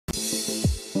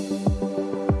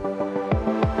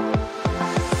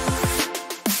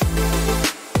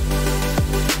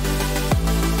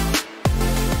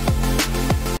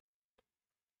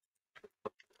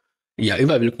Yeah,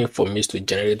 if I'm looking for means to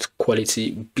generate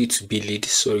quality B2B leads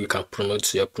so you can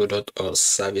promote your product or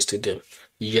service to them,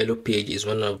 Yellow Page is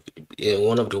one of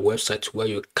the websites where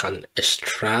you can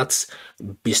extract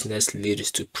business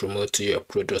leads to promote your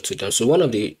product to them. So one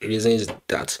of the reasons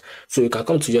that you can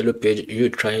come to Yellow Page, you're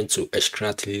trying to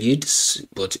extract leads,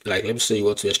 but like let me say you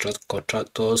want to extract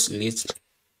contractors leads.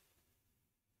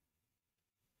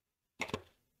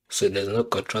 So there's no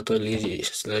contractor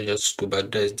leads. Let's just go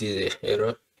back. There's this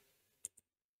error.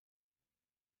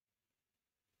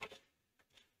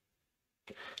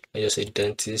 I just say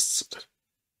dentist.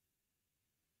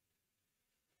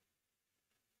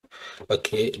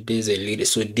 Okay, this is a lead.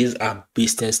 So these are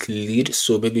business leads.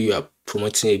 So maybe you are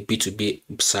promoting a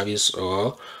B2B service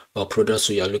or product,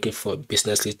 so you are looking for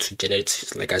business lead to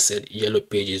generate. Like I said, Yellow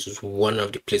Page is one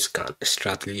of the places you can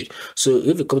extract lead. So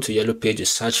if you come to Yellow Page, you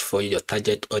search for your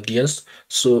target audience.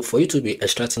 So for you to be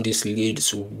extracting these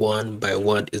leads one by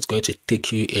one, it's going to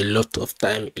take you a lot of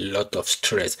time, a lot of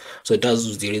stress. So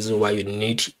that's the reason why you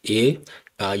need a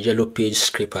Yellow Page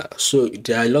scraper. So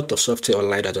there are a lot of software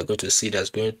online that you're going to see that's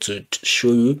going to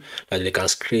show you that they can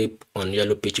scrape on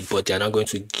Yellow Page, but they are not going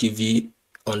to give you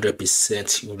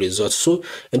 100% results. So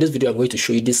in this video, I'm going to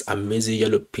show you this amazing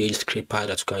Yellow Page scraper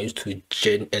that you can use to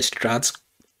extract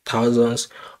thousands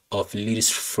of leads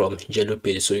from Yellow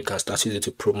Page, so you can start using it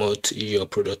to promote your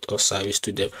product or service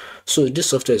to them. So this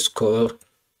software is called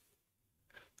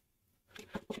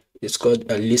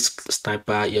a list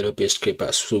sniper Yellow Page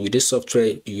scraper. So with this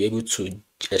software, you're able to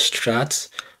extract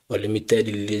unlimited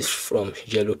leads from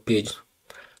Yellow Page.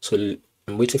 So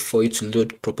I'm waiting for it to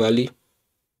load properly.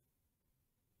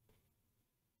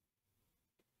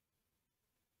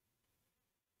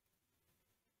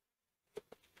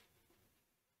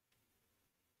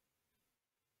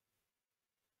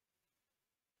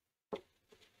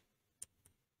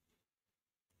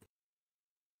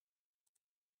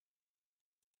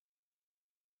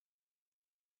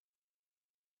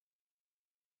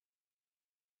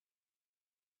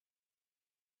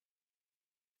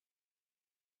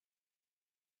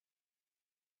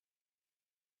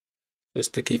 Let's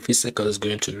take a few seconds. It's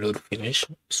going to load finish.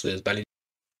 So it's valid.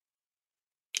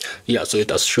 Yeah, so it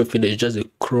has shown finish, just a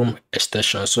Chrome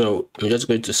extension. So I'm just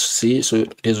going to see. So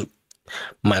this is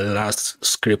my last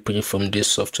scraping from this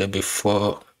software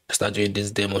before I start doing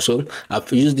this demo. So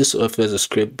I've used this software as a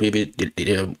script, maybe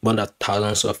one of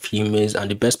thousands of emails,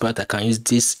 and the best part, I can use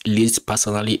this list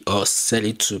personally or sell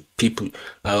it to people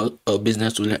or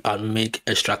business to and make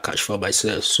extra cash for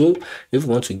myself. So if you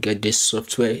want to get this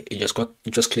software, you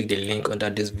just click the link under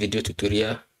this video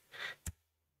tutorial.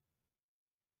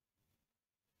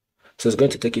 So it's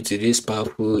going to take you to this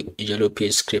powerful Yellow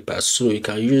Page scraper. So you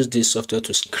can use this software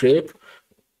to scrape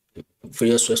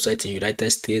various websites in United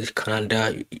States,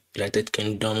 Canada, United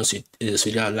Kingdom,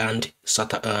 Switzerland,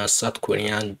 South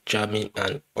Korea, Germany,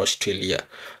 and Australia.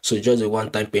 So just a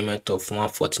one-time payment of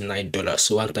 $149.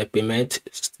 So one-time payment,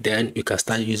 then you can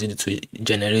start using it to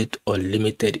generate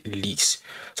unlimited leads.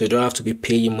 So you don't have to be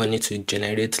paying money to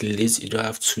generate leads. You don't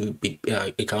have to be.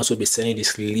 You can also be sending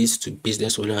these leads to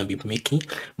business owners and be making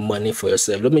money for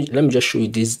yourself. Let me just show you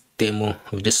this demo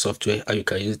of this software, how you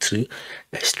can use it to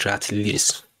extract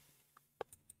leads.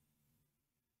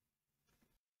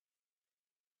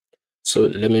 So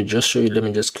let me just show you. Let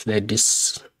me just clear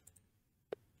this.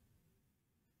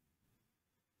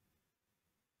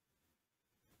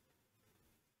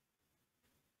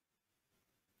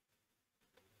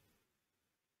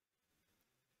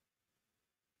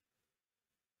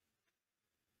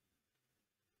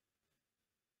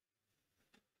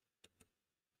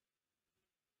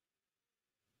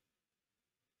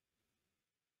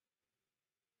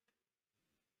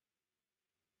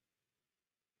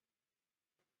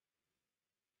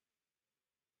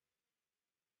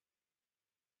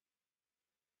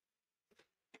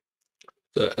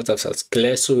 So as I've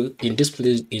clear, so in this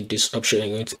place, in this option, you're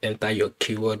going to enter your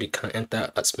keyword. You can enter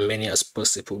as many as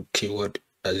possible keyword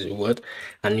as you want,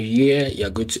 and here you're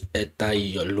going to enter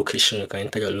your location. You can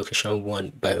enter your location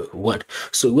one by one.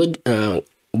 So when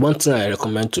one thing I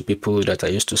recommend to people that I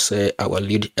used to say our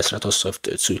lead extractor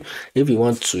software too, if you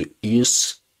want to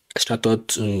use extractor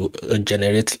to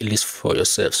generate leads for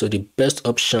yourself, so the best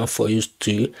option for you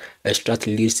to extract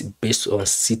leads based on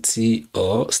city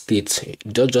or state,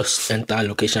 just enter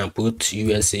location and put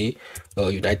USA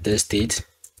or United States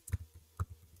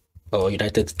or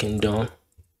United Kingdom.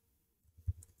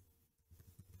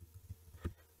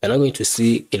 You're not going to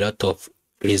see a lot of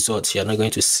results. You're not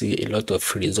going to see a lot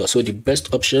of results. So the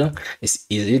best option is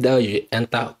either you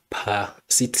enter per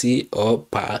city or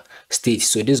per state.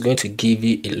 So this is going to give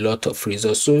you a lot of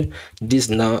results. So this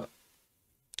now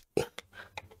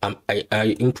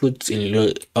I input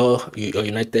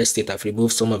United States. I've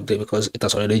removed some of them because it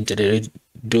has already generated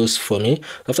those for me.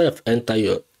 After you've entered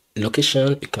your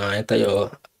location, you can enter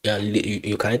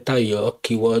you can enter your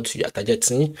keywords you are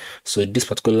targeting. So this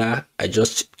particular, I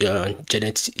just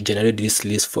generate this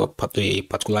list for a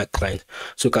particular client.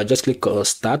 So you can just click on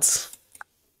start. So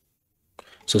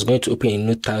it's going to open a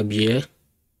new tab here.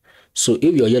 So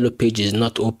if your yellow page is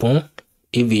not open,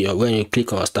 when you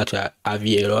click on start your AV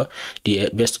error, the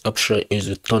best option is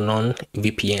to turn on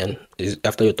VPN.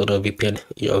 After you turn on VPN,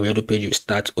 your yellow page will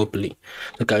start opening.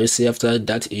 So can you see after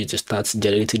that it just starts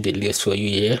generating the list for you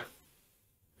here?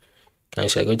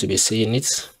 And you're going to be seeing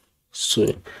it.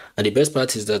 So, and the best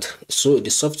part is that the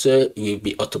software will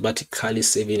be automatically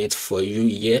saving it for you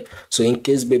here. So in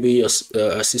case maybe your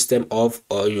system off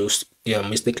or you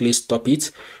mistakenly stop it,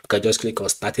 you can just click on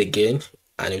start again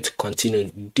and it will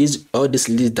continue. All this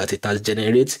list that it has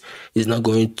generated is not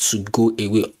going to go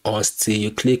away until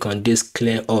you click on this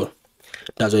clear all.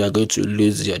 That's why you're going to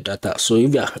lose your data. So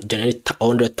if you are generating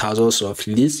 100,000 of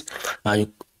lists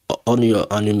and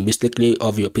you mistakenly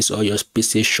of your PC or your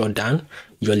PC shut down,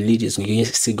 your lead is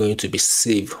still going to be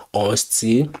saved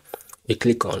until you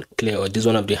click on clear all. This is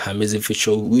one of the amazing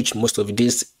features which most of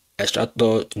this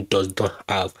extractor does not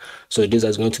have. So this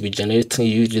is going to be generating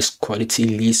you this quality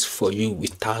list for you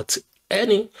without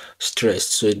any stress.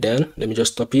 So then let me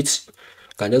just stop it. You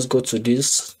can just go to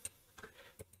this.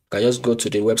 You can just go to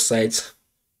the website.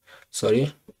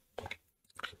 Sorry.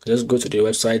 Just go to the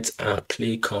website and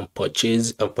click on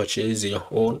purchase and purchase your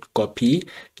own copy.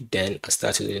 Then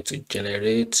start to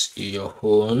generate your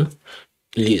own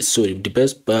list. So the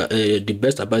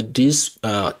best about this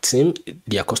team,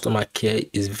 their customer care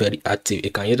is very active.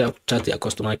 You can either chat their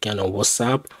customer care on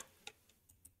WhatsApp.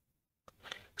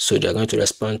 So they're going to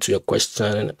respond to your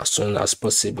question as soon as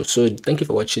possible. So thank you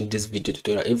for watching this video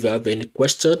tutorial. If you have any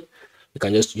question, you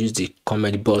can just use the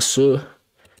comment box. So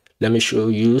let me show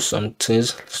you some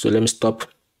things. So let me stop.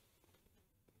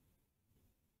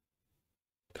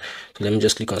 So let me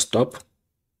just click on stop.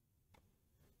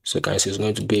 So you can see it's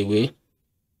going to go away.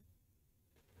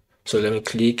 So let me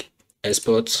click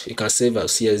export. You can save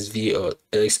as CSV or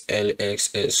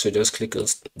XLXS. So just click on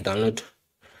download.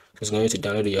 It's going to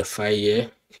download your file here.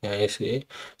 Can you see?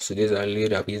 So these are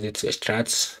really easy to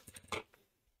extract.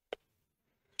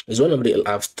 It's one of the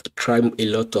I've tried a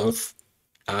lot of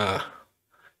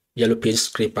yellow page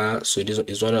scraper. So this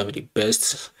is one of the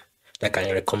best that I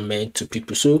can recommend to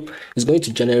people. So it's going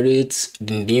to generate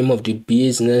the name of the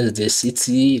business, the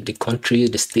city, the country,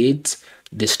 the state,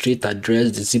 the street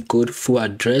address, the zip code, full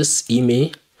address,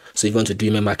 email. So if you want to do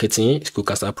email marketing, you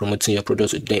can start promoting your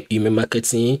products with them, email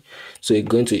marketing. So you're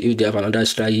going to, if they have another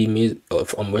extra email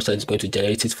from website, it's going to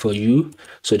generate it for you.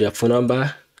 So their phone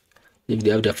number, if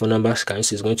they have their phone number, can you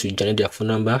see it's going to generate their phone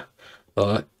number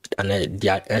or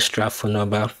their extra phone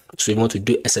number. So if you want to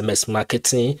do SMS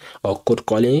marketing or cold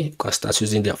calling, you can start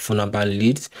using their phone number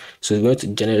leads. So you're going to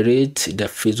generate their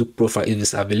Facebook profile if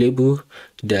it's available,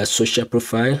 their social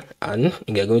profile, and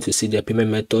you're going to see their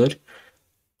payment method.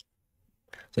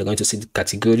 So you're going to see the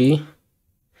category,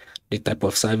 the type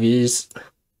of service.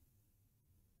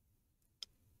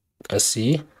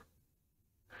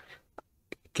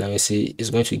 Can you see it's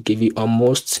going to give you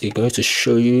it's going to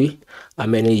show you how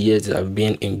many years they have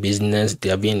been in business. They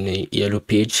have been in the yellow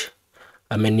page.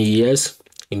 How many years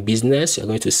in business? You're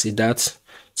going to see that.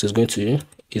 So it's going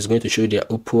to show you their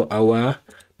open hour,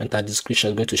 and that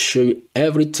description is going to show you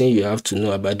everything you have to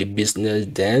know about the business.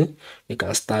 Then you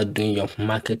can start doing your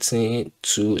marketing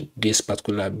to this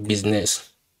particular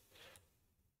business.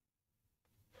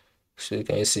 So you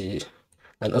can see,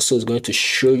 and also it's going to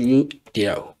show you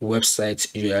their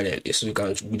website URL. So you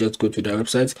can just go to their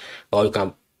website, or you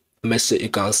can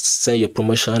send your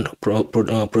promotion product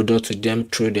to them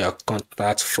through their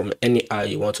contact from any hour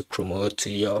you want to promote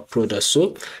your product.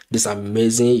 So this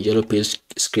amazing yellow page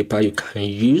scraper you can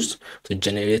use to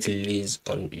generate leads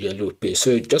on yellow page.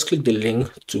 So just click the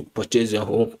link to purchase your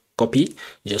own copy.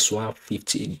 Just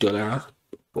 $150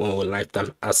 for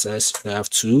lifetime access. You have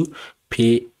to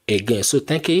pay again. So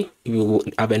thank you. If you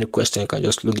have any question, you can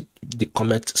just look the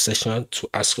comment section to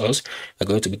ask us. We're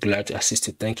going to be glad to assist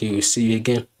you. Thank you. We'll see you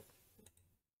again.